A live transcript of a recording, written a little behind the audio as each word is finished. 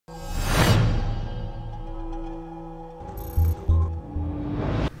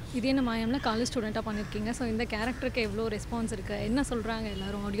இது என்ன மாயம்ல காலேஜ் ஸ்டூடெண்ட்டாக பண்ணியிருக்கீங்க. ஸோ இந்த கேரக்டருக்கு எவ்வளோ ரெஸ்பான்ஸ் இருக்குது, என்ன சொல்கிறாங்க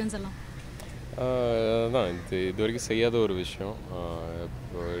எல்லாரும் ஆடியன்ஸ் எல்லாம்? அதான் இது வரைக்கும் செய்யாத ஒரு விஷயம்.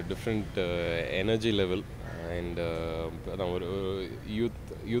 டிஃப்ரெண்ட் எனர்ஜி லெவல் அண்ட் அதான் ஒரு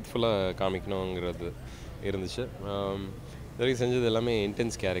யூத்ஃபுல்லாக காமிக்கணுங்கிறது இருந்துச்சு. இது வரைக்கும் செஞ்சது எல்லாமே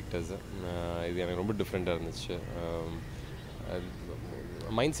இன்டென்ஸ் கேரக்டர்ஸு. இது எனக்கு ரொம்ப டிஃப்ரெண்ட்டாக இருந்துச்சு.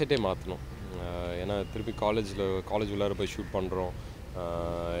 மைண்ட் செட்டே மாற்றணும். ஏன்னா திருப்பி காலேஜ் உள்ளார போய் ஷூட் பண்ணுறோம்.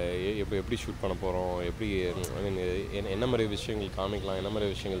 எப்படி ஷூட் பண்ண போகிறோம், எப்படி ஐ மீன் என்ன மாதிரி விஷயங்கள் காமிக்கலாம், என்ன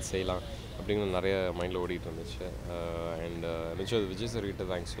மாதிரி விஷயங்கள் செய்யலாம் அப்படிங்கிறது நிறைய மைண்டில் ஓடிட்டு இருந்துச்சு. அண்ட் நினச்சம் அது விஜய் சார் கிட்ட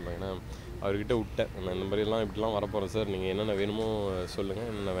தேங்க்ஸ் சொல்லுவேன். ஏன்னா அவர்கிட்ட விட்டேன், நான் இந்த மாதிரிலாம் இப்படிலாம் வரப்போகிறேன் சார், நீங்கள் என்னென்ன வேணுமோ சொல்லுங்கள்,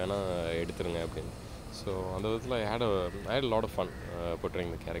 என்னென்ன வேணால் எடுத்துருங்க அப்படின்னு. ஸோ அந்த விதத்தில் ஐ ஹேட் லாட் ஆஃப் ஃபன்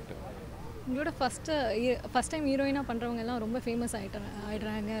போட்டுறீங்க இந்த கேரக்டர். உங்களோட ஃபஸ்ட் டைம் ஹீரோயினாக பண்ணுறவங்க எல்லாம் ரொம்ப ஃபேமஸ்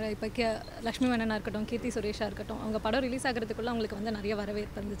ஆகிடுறாங்க. இப்போ லக்ஷ்மி மேனனாக இருக்கட்டும், கீர்த்தி சுரேஷாக இருக்கட்டும், அவங்க படம் ரிலீஸ் ஆகிறதுக்குள்ளே அவங்களுக்கு வந்து நிறைய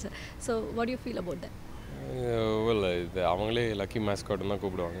வரவேற்பு இருந்துச்சு. So what you feel about that? Well, இது அவங்களே லக்கி மேஸ்காட்னு தான்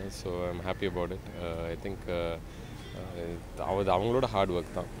கூப்பிடுவாங்க. So I'm happy about it. I think அவங்களோட ஹார்ட்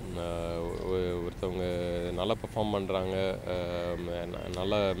ஒர்க் தான். ஒருத்தவங்க நல்லா பெர்ஃபார்ம் பண்ணுறாங்க,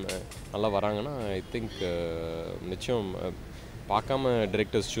 நல்லா வராங்கன்னா ஐ திங்க் நிச்சயம் பார்க்காம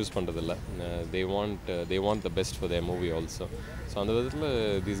டிரெக்டர்ஸ் சூஸ் பண்ணுறதில்ல. They want the best for their movie also. So அந்த விதத்தில்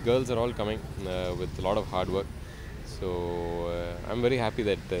these girls are all coming with lot of hard work. So I'm very happy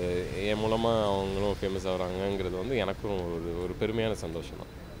that என் மூலமாக அவங்களும் ஃபேமஸ் ஆகிறாங்கங்கிறது வந்து எனக்கும் ஒரு பெருமையான சந்தோஷம்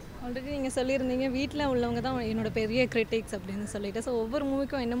தான். ஆல்ரெடி நீங்கள் சொல்லியிருந்தீங்க வீட்டில் உள்ளவங்க தான் என்னோடய பெரிய கிரிட்டிக்ஸ் அப்படின்னு சொல்லிட்டு. ஸோ ஒவ்வொரு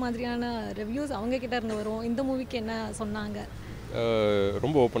மூவிக்கும் என்ன மாதிரியான ரிவ்யூஸ் அவங்கக்கிட்ட இருந்து வரும், இந்த மூவிக்கு என்ன சொன்னாங்க?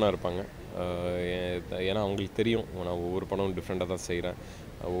 ரொம்ப ஓப்பனாக இருப்பாங்க. ஏன்னா அவங்களுக்கு தெரியும் நான் ஒவ்வொரு படமும் டிஃப்ரெண்ட்டாக தான் செய்கிறேன்,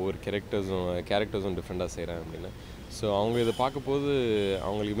 ஒவ்வொரு கேரக்டர்ஸும் டிஃப்ரெண்ட்டாக செய்கிறேன் அப்படின்னு. ஸோ அவங்க இதை பார்க்கும்போது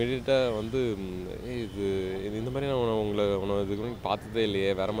அவங்களுக்கு இமீடியட்டாக வந்து இது இந்த மாதிரி நான் உன்னை இதுக்கு பார்த்ததே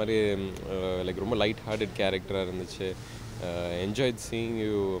இல்லையே, வேறு மாதிரி லைக் ரொம்ப லைட் ஹார்ட்டட் கேரக்டராக இருந்துச்சு, என்ஜாய்ட் சீயிங்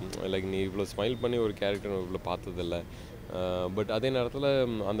யூ, லைக் நீ இவ்வளோ ஸ்மைல் பண்ணி ஒரு கேரக்டர் இவ்வளோ பார்த்ததில்ல. பட் அதே நேரத்தில்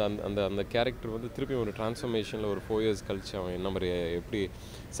அந்த அந்த அந்த கேரக்டர் வந்து திருப்பி ஒரு ட்ரான்ஸ்ஃபர்மேஷனில் ஒரு 4 years கழிச்சு அவன் என்ன மாதிரி எப்படி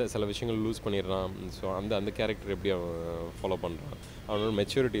சில விஷயங்கள் லூஸ் பண்ணிடுறான். ஸோ அந்த கேரக்டர் எப்படி அவன் ஃபாலோ பண்ணுறான், அவனோட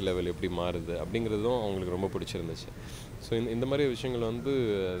மெச்சூரிட்டி லெவல் எப்படி மாறுது அப்படிங்கிறதும் அவங்களுக்கு ரொம்ப பிடிச்சிருந்துச்சு. ஸோ இந்த மாதிரி விஷயங்கள் வந்து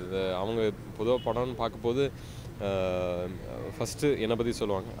அவங்க பொதுவாக படம்னு பார்க்கும்போது ஃபஸ்ட்டு என்னை பற்றி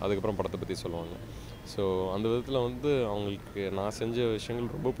சொல்லுவாங்க, அதுக்கப்புறம் படத்தை பற்றி சொல்லுவாங்க. ஸோ அந்த விதத்தில் வந்து அவங்களுக்கு நான் செஞ்ச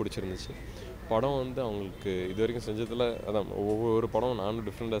விஷயங்கள் ரொம்ப பிடிச்சிருந்துச்சு. படம் வந்து அவங்களுக்கு இது வரைக்கும் செஞ்சதில் அதான் ஒவ்வொரு படம் நானும்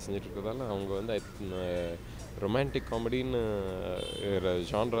டிஃப்ரெண்ட்டாக செஞ்சுட்டு இருக்கிறதால அவங்க வந்து ரொமான்டிக் காமெடின்னு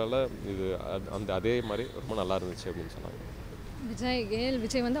ஜான்ராவில் இது அதே மாதிரி ரொம்ப நல்லா இருந்துச்சு அப்படின்னு சொன்னாங்க.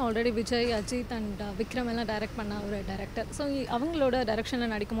 விஜய் வந்து ஆல்ரெடி விஜய், அஜித் அண்ட் விக்ரம் எல்லாம் டைரக்ட் பண்ண ஒரு டைரக்டர். ஸோ அவங்களோட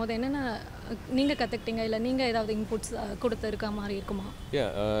டைரக்ஷனில் நடிக்கும் போது என்னென்ன நீங்கள் கற்றுக்கிட்டீங்க, இல்லை நீங்கள் ஏதாவது இன்புட்ஸ் கொடுத்துருக்க மாதிரி இருக்குமா?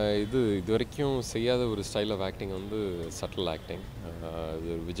 இது வரைக்கும் செய்யாத ஒரு ஸ்டைல் ஆஃப் ஆக்டிங் வந்து சட்டில் ஆக்டிங்.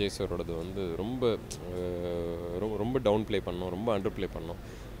 இது விஜய் சாரோடது வந்து ரொம்ப டவுன் ப்ளே பண்ணோம், ரொம்ப அண்டர் ப்ளே பண்ணோம்.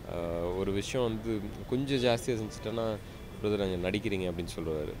 ஒரு விஷயம் வந்து கொஞ்சம் ஜாஸ்தியாக செஞ்சுட்டேன்னா பிரதர் அங்கே நடிக்கிறீங்க அப்படின்னு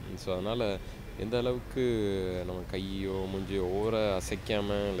சொல்லுவார். ஸோ அதனால் எந்த அளவுக்கு நம்ம கையோ மூஞ்சியோ ஓவராக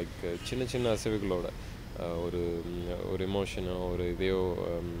அசைக்காமல் லைக் சின்ன சின்ன அசைவுகளோட ஒரு எமோஷனோ ஒரு இதையோ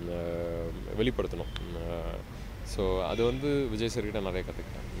வெளிப்படுத்தணும். ஸோ அது வந்து விஜய் சார்கிட்ட நிறைய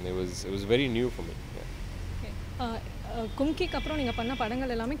கற்றுக்கிட்டேன். It was very new for me. கும்கிக்கு அப்புறம் நீங்கள் பண்ண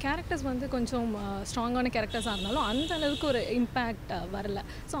படங்கள் எல்லாமே கேரக்டர்ஸ் வந்து கொஞ்சம் ஸ்ட்ராங்கான கேரக்டர்ஸாக இருந்தாலும் அந்த அளவுக்கு ஒரு இம்பேக்ட் வரல.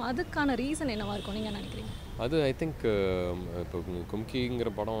 ஸோ அதுக்கான ரீசன் என்னவாக இருக்கும் நீங்கள் நினைக்கிறீங்க? அது ஐ திங்க் இப்போ கும்கிங்கிற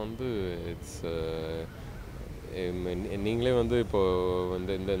படம் வந்து இட்ஸ் நீங்களே வந்து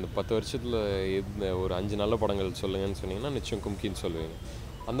இப்போது இந்த 10 வருஷத்தில் ஒரு 5 நல்ல படங்கள் சொல்லுங்கன்னு சொன்னீங்கன்னா நிச்சயம் கும்கின்னு சொல்லுவீங்க.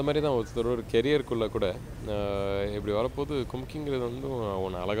 அந்த மாதிரி தான் ஒரு கெரியருக்குள்ளே கூட இப்படி வரப்போது கும்கிங்கிறது வந்து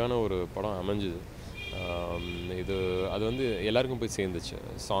ஒன்று அழகான ஒரு படம் அமைஞ்சுது. அது வந்து எல்லாருக்கும் போய் சேர்ந்துச்சு.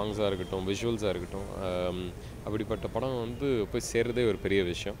 சாங்ஸாக இருக்கட்டும், விஷுவல்ஸாக இருக்கட்டும், அப்படிப்பட்ட படம் வந்து போய் சேர்றதே ஒரு பெரிய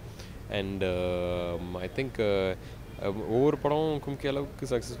விஷயம். அண்ட் ஐ திங்க் ஒவ்வொரு படமும் கும்கி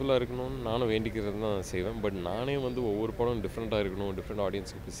அளவுக்கு சக்ஸஸ்ஃபுல்லாக இருக்கணும்னு நானும் வேண்டிக்கிறது தான் செய்வேன். பட் நானே வந்து ஒவ்வொரு படம் டிஃப்ரெண்ட்டாக இருக்கணும், டிஃப்ரெண்ட்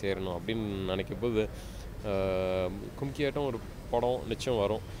ஆடியன்ஸுக்கு போய் சேரணும் அப்படின்னு நினைக்கும் போது கும்கி ஆட்டம் ஒரு படம் நிச்சயம்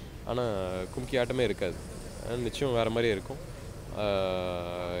வரும், ஆனால் கும்கி ஆட்டமே இருக்காது, நிச்சயம் வேறு மாதிரியே இருக்கும்.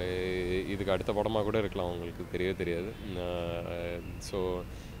 இதுக்கு அடுத்த படமாக கூட இருக்கலாம், அவங்களுக்கு தெரியவே தெரியாது. ஸோ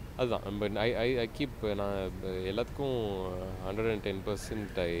அதுதான். பட் ஐ கீப் நான் எல்லாத்துக்கும்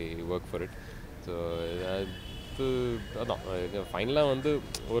 110% I work for it. So அதான் ஃபைனலாக வந்து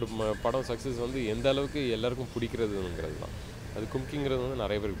ஒரு படம் சக்ஸஸ் வந்து எந்த அளவுக்கு எல்லாருக்கும் பிடிக்கிறதுங்கிறது தான். அது கும்கிங்கிறது வந்து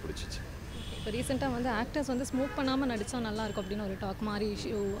நிறைய பேருக்கு பிடிச்சிச்சு. இப்போ ரீசெண்டாக வந்து ஆக்டர்ஸ் வந்து ஸ்மோக் பண்ணாமல் நடித்தா நல்லாயிருக்கும் அப்படின்னு ஒரு டாக் மாதிரி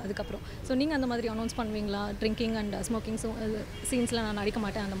இஷ்யூ அதுக்கப்புறம். ஸோ நீங்கள் அந்த மாதிரி அனௌன்ஸ் பண்ணுவீங்களா? ட்ரிங்கிங் அண்ட் ஸ்மோக்கிங் சீன்ஸில் நான் நடிக்க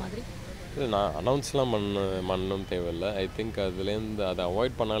மாட்டேன் அந்த மாதிரி? இல்லை, நான் அனௌன்ஸ்லாம் பண்ணணும் தேவையில்லை. ஐ திங்க் அதுலேருந்து அதை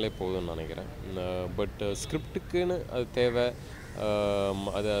அவாய்ட் பண்ணாலே போதும்னு நினைக்கிறேன். பட் ஸ்கிரிப்டுக்குன்னு அது தேவை.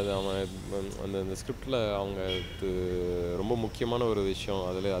 அது அது அவன் அந்த ஸ்கிரிப்டில் அவங்க ரொம்ப முக்கியமான ஒரு விஷயம்,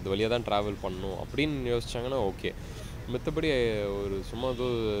 அது வழியாக தான் ட்ராவல் பண்ணணும் அப்படின்னு யோசிச்சாங்கன்னா ஓகே. மற்றபடி ஒரு சும்மா ஏதோ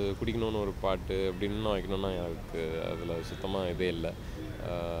குடிக்கணும்னு ஒரு பாட்டு அப்படின்னு வைக்கணும்னா எனக்கு அதில் சுத்தமாக இதே இல்லை.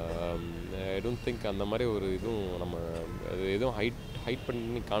 ஐ டோன்ட் திங்க் அந்த மாதிரி ஒரு இதுவும் நம்ம அது எதுவும் ஹைட்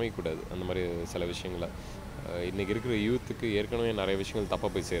பண்ணி காமிக்கக்கூடாது அந்த மாதிரி சில விஷயங்களை. இன்றைக்கி இருக்கிற யூத்துக்கு ஏற்கனவே நிறைய விஷயங்கள்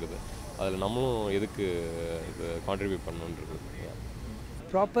தப்பாக போய் சேருது. அதில் நம்மளும் எதுக்கு இது கான்ட்ரிபியூட் பண்ணணுன்றது.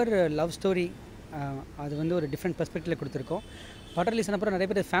 ப்ராப்பர் லவ் ஸ்டோரி அது வந்து ஒரு டிஃப்ரெண்ட் பெர்ஸ்பெக்டிவில் கொடுத்துருக்கோம். படம் ரிலீஸ் அப்புறம் நிறைய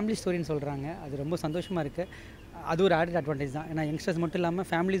பேர் ஃபேமிலி ஸ்டோரின்னு சொல்கிறாங்க. அது ரொம்ப சந்தோஷமாக இருக்குது. அது ஒரு ஆடட் அட்வான்டேஜ் தான். ஏன்னா யங்ஸ்டர்ஸ் மட்டும் இல்லாமல்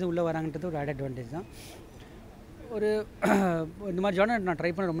ஃபேமிலிஸும் உள்ளே வராங்கன்றது ஒரு ஆடட் அட்வான்டேஜ் தான். ஒரு இந்த மாதிரி ஜானர் நான்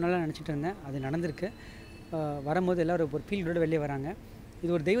ட்ரை பண்ண ரொம்ப நாளாக நினச்சிட்டு இருந்தேன். அது நடந்திருக்கு. வரும்போது எல்லோரும் ஒரு ஃபீல்டோட வெளியே வராங்க.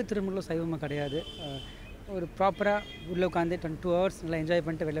 இது ஒரு தெய்வ திருமணம் சைவமாக கிடையாது. ஒரு ப்ராப்பராக உள்ளே உட்காந்து 2 hours நல்லா என்ஜாய்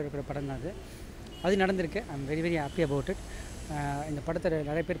பண்ணிட்டு வெளியே இருக்கிற படம் தான் அது நடந்திருக்கு. I am very very happy about it. இந்த படத்தை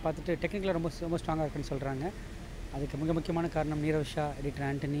நிறைய பேர் பார்த்துட்டு டெக்னிக்கலாக ரொம்ப ரொம்ப ஸ்ட்ராங்காக இருக்குன்னு சொல்கிறாங்க. அதுக்கு மிக முக்கியமான காரணம் நீரவ்ஷா, எடிட்டர்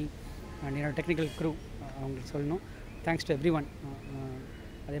ஆண்டனி அண்ட் என்னோட டெக்னிக்கல் க்ரூ, அவங்களுக்கு சொல்லணும். Thanks to every one.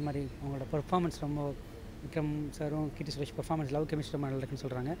 அதே மாதிரி அவங்களோட பர்ஃபார்மன்ஸ் ரொம்ப விக்ரம் சாரும் Keerthy Suresh performance love chemistry ரொம்ப நல்லா இருக்குன்னு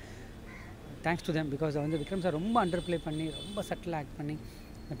சொல்கிறாங்க. Thanks to them. பிகாஸ் வந்து விக்ரம் சார் ரொம்ப அண்டர் ப்ளே பண்ணி ரொம்ப சட்டில் ஆக்ட் பண்ணி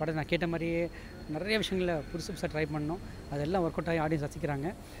இந்த படத்தை நான் கேட்ட மாதிரியே நிறைய விஷயங்களில் புதுசாக ட்ரை பண்ணோம். அதெல்லாம் ஒர்க் அவுட் ஆகி ஆடியன்ஸ் ரசிக்கிறாங்க.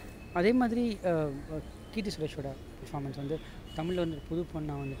 அதே மாதிரி கீர்த்தி சுரேஷோட பர்ஃபார்மன்ஸ் வந்து தமிழில் வந்து புது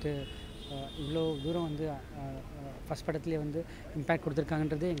பொண்ணாக வந்துட்டு இவ்வளோ தூரம் வந்து ஃபஸ்ட் படத்துலேயே வந்து இம்பேக்ட்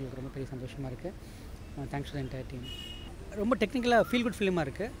கொடுத்துருக்காங்கன்றது எங்களுக்கு ரொம்ப பெரிய சந்தோஷமாக இருக்குது. Thanks to the entire team. ரொம்ப டெக்னிக்கலாக ஃபீல் குட் ஃபிலிமாக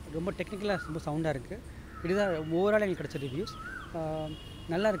இருக்குது. ரொம்ப டெக்னிக்கலாக ரொம்ப சவுண்டாக இருக்குது. இதுதான் ஓவரால் எங்களுக்கு கிடச்ச ரிவ்யூஸ்.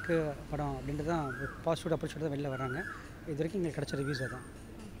 நல்லா இருக்குது படம் அப்படின்றது தான் பாசிட்டிவ் அப்ரோச்சோட தான் வெளில வராங்க. இது வரைக்கும் எங்களுக்கு கிடச்ச ரிவ்யூஸ் அதான்.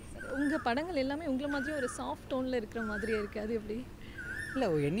 உங்கள் படங்கள் எல்லாமே உங்களை மாதிரி ஒரு சாஃப்ட் டோனில் இருக்கிற மாதிரியே இருக்குது. அது எப்படி? இல்லை,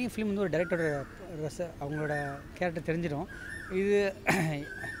 என்னைய ஃபிலிம் வந்து ஒரு டைரக்டரோட அவங்களோட கேரக்டர் தெரிஞ்சிடும். இது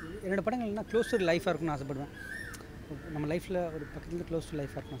என்னோடய படங்கள்னால் க்ளோஸ் டு லைஃபாக இருக்குன்னு ஆசைப்படுவேன். நம்ம லைஃப்பில் ஒரு பக்கத்தில் க்ளோஸ் டு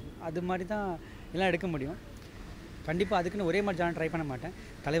லைஃபாக இருக்கணும். அது மாதிரி தான் எல்லாம் எடுக்க முடியும். கண்டிப்பாக அதுக்குன்னு ஒரே மாதிரி ஜான் ட்ரை பண்ண மாட்டேன்.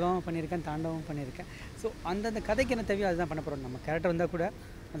 தலைவாகவும் பண்ணியிருக்கேன், தாண்டவும் பண்ணியிருக்கேன். ஸோ அந்தந்த கதைக்கு என்ன தேவையோ அதுதான் பண்ண போகிறோம். நம்ம கேரக்டர் வந்தால் கூட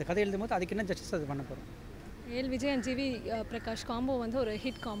அந்த கதை எழுதும் போது அதுக்கு என்ன ஜஸ்டிஸ் அது பண்ண போகிறோம். Vijay and GV Prakash combo வந்து ஒரு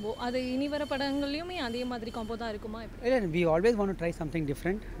ஹிட் காம்போ. அது இனி வர படங்கள்லையுமே அதே மாதிரி காம்போ தான் இருக்குமா? இல்லை, we always want to try something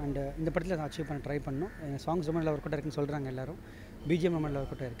different. And இந்த படத்தில் அதை அச்சீவ் பண்ண ட்ரை பண்ணணும். சாங்ஸ் ரொம்ப நல்லா ஒர்க் அவுட் இருக்குன்னு சொல்கிறாங்க எல்லோரும். பிஜிஎம் ரொம்ப நல்லா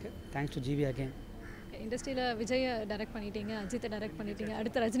ஒர்க் அவுட் இருக்குது. Thanks to GV again. இண்டஸ்ட்ரியில் விஜயை டைரக்ட் பண்ணிட்டீங்க, அஜித்தை டைரக்ட் பண்ணிட்டீங்க.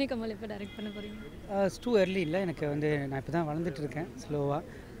 அடுத்து ரஜினி கமல் எப்போ டைரக்ட் பண்ண போகிறீங்க? டூ early இல்லை. எனக்கு வந்து நான் இப்போ தான் வளர்ந்துட்டு இருக்கேன் ஸ்லோவாக.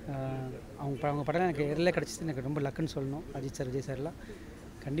 அவங்க படம் எனக்கு எரில் கிடச்சிது. எனக்கு ரொம்ப லக்குன்னு சொல்லணும். அஜித் சார், விஜய் சார்லாம்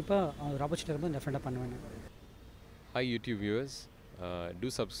கண்டிப்பாக ஒரு ஆப்பர்ச்சுனிட்டி இருக்கும்போது டெஃபினட்டாக பண்ணுவேன். Hi YouTube viewers, do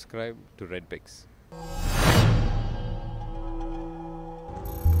subscribe to Red Pix.